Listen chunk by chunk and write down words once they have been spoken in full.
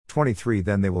23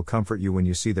 Then they will comfort you when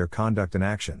you see their conduct and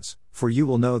actions, for you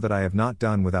will know that I have not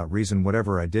done without reason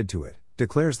whatever I did to it,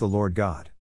 declares the Lord God.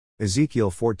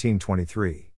 Ezekiel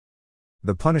 14:23.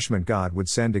 The punishment God would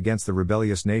send against the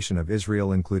rebellious nation of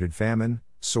Israel included famine,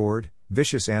 sword,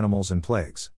 vicious animals and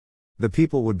plagues. The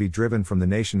people would be driven from the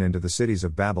nation into the cities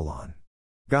of Babylon.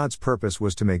 God's purpose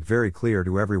was to make very clear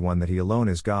to everyone that He alone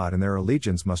is God and their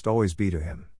allegiance must always be to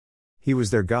Him. He was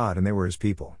their God and they were His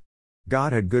people.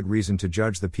 God had good reason to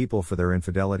judge the people for their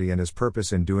infidelity, and His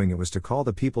purpose in doing it was to call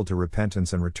the people to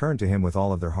repentance and return to Him with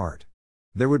all of their heart.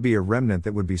 There would be a remnant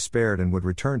that would be spared and would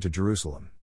return to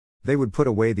Jerusalem. They would put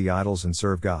away the idols and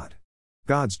serve God.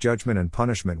 God's judgment and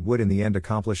punishment would in the end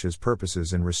accomplish His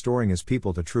purposes in restoring His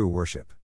people to true worship.